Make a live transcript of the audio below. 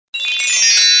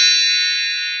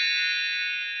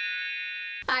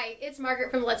Hi, it's Margaret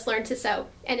from Let's Learn to Sew,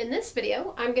 and in this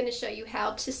video I'm going to show you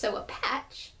how to sew a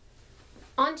patch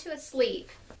onto a sleeve.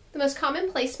 The most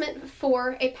common placement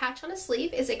for a patch on a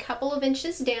sleeve is a couple of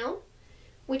inches down,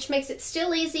 which makes it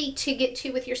still easy to get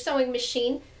to with your sewing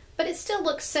machine, but it still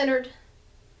looks centered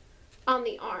on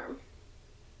the arm.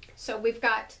 So we've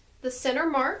got the center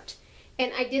marked,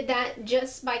 and I did that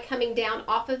just by coming down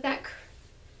off of that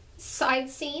side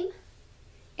seam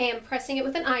and pressing it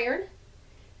with an iron.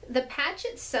 The patch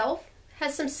itself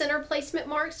has some center placement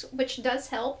marks, which does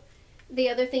help. The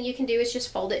other thing you can do is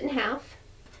just fold it in half.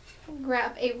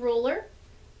 Grab a ruler.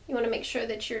 You want to make sure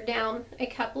that you're down a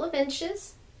couple of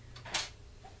inches.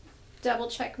 Double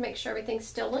check, make sure everything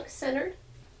still looks centered.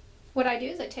 What I do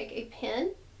is I take a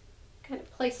pin, kind of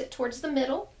place it towards the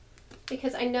middle,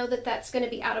 because I know that that's going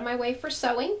to be out of my way for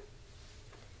sewing.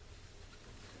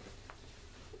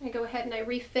 I go ahead and I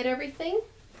refit everything.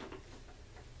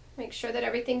 Make sure that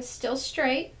everything's still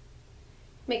straight.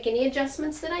 Make any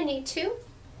adjustments that I need to.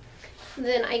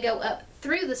 Then I go up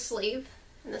through the sleeve,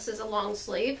 and this is a long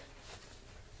sleeve.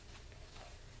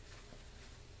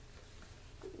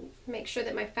 Make sure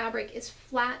that my fabric is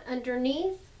flat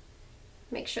underneath.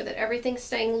 Make sure that everything's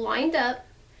staying lined up.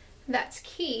 That's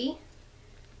key,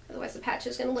 otherwise the patch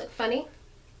is going to look funny.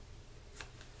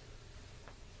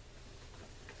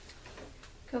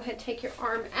 Go ahead, take your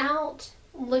arm out,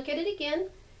 look at it again.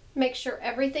 Make sure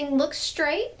everything looks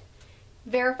straight.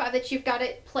 Verify that you've got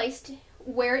it placed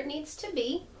where it needs to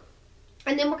be.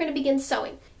 And then we're going to begin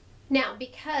sewing. Now,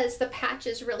 because the patch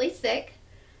is really thick,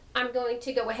 I'm going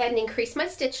to go ahead and increase my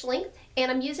stitch length,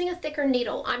 and I'm using a thicker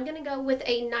needle. I'm going to go with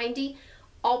a 90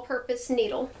 all-purpose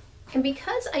needle. And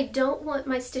because I don't want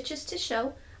my stitches to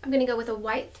show, I'm going to go with a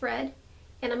white thread,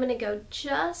 and I'm going to go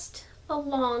just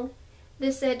along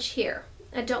this edge here.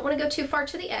 I don't want to go too far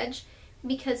to the edge,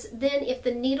 because then if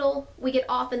the needle, we get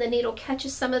off and the needle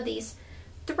catches some of these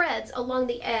threads along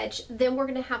the edge, then we're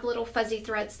going to have little fuzzy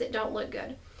threads that don't look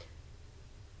good.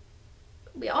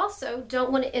 We also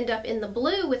don't want to end up in the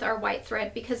blue with our white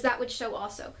thread, because that would show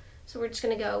also. So we're just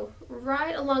going to go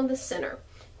right along the center.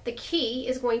 The key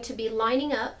is going to be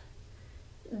lining up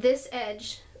this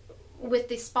edge with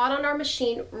the spot on our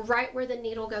machine right where the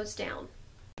needle goes down.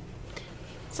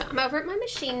 So I'm over at my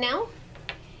machine now,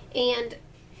 and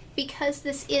because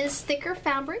this is thicker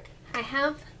fabric, I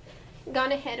have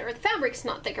gone ahead, or the fabric's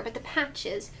not thicker, but the patch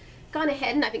is, gone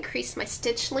ahead and I've increased my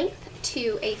stitch length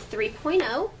to a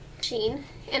 3.0 machine,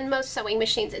 and most sewing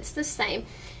machines it's the same.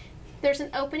 There's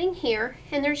an opening here,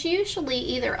 and there's usually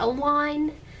either a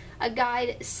line, a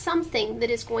guide, something that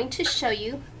is going to show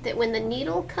you that when the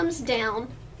needle comes down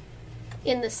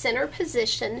in the center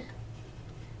position,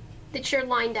 that you're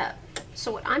lined up.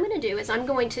 So what I'm going to do is I'm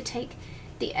going to take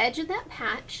the edge of that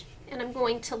patch and I'm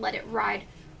going to let it ride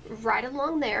right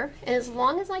along there, and as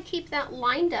long as I keep that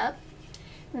lined up,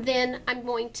 then I'm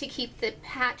going to keep the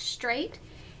patch straight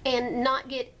and not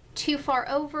get too far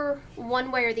over one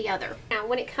way or the other. Now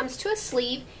when it comes to a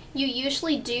sleeve, you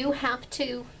usually do have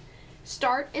to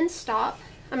start and stop.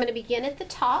 I'm going to begin at the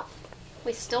top.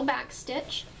 We still back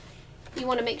stitch. You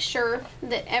want to make sure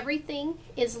that everything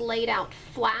is laid out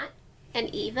flat and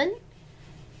even.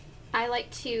 I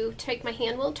like to take my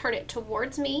hand wheel, turn it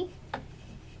towards me.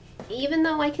 Even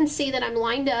though I can see that I'm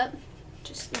lined up,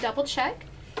 just double check.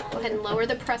 Go ahead and lower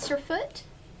the presser foot.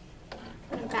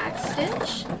 And back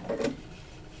stitch.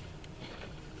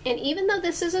 And even though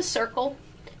this is a circle,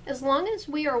 as long as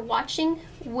we are watching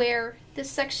where this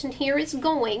section here is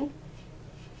going,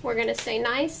 we're going to stay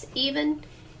nice, even,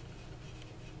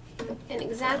 and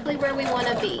exactly where we want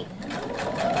to be.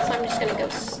 So I'm just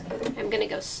going to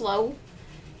go slow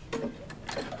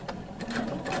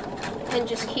and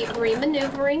just keep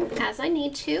remaneuvering as I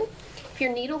need to. If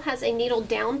your needle has a needle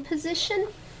down position,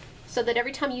 so that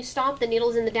every time you stop the needle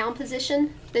is in the down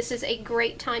position, this is a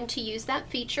great time to use that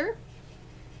feature.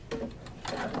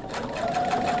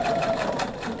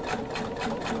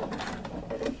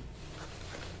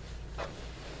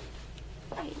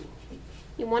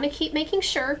 You want to keep making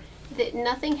sure that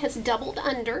nothing has doubled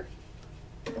under.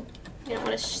 You don't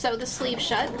want to sew the sleeve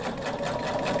shut.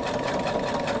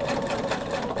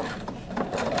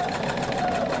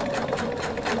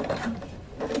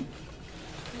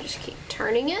 Just keep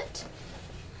turning it.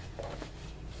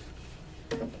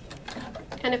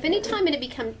 And if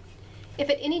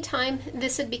at any time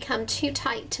this had become too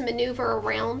tight to maneuver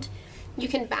around, you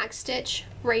can backstitch,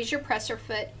 raise your presser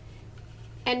foot,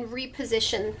 and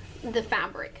reposition the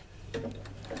fabric.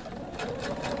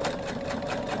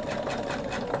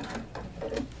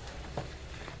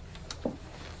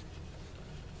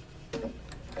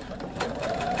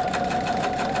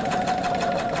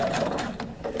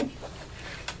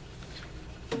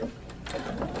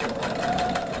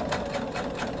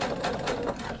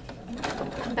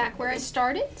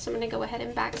 started. So I'm going to go ahead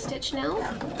and back stitch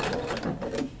now.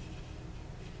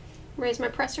 Raise my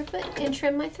presser foot and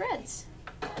trim my threads.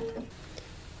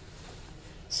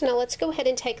 So now let's go ahead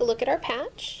and take a look at our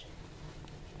patch.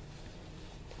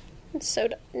 It's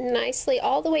sewed nicely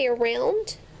all the way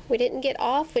around. We didn't get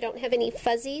off. We don't have any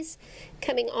fuzzies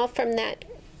coming off from that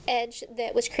edge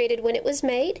that was created when it was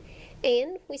made,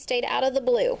 and we stayed out of the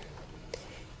blue.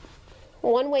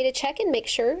 One way to check and make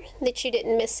sure that you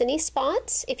didn't miss any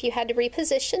spots if you had to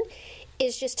reposition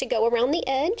is just to go around the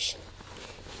edge,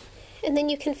 and then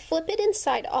you can flip it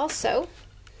inside also,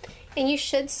 and you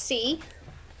should see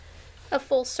a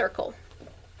full circle.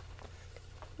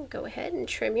 Go ahead and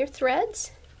trim your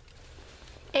threads,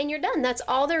 and you're done. That's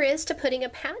all there is to putting a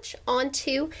patch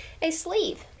onto a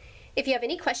sleeve. If you have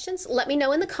any questions, let me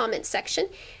know in the comments section,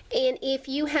 and if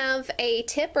you have a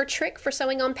tip or trick for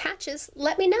sewing on patches,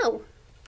 let me know.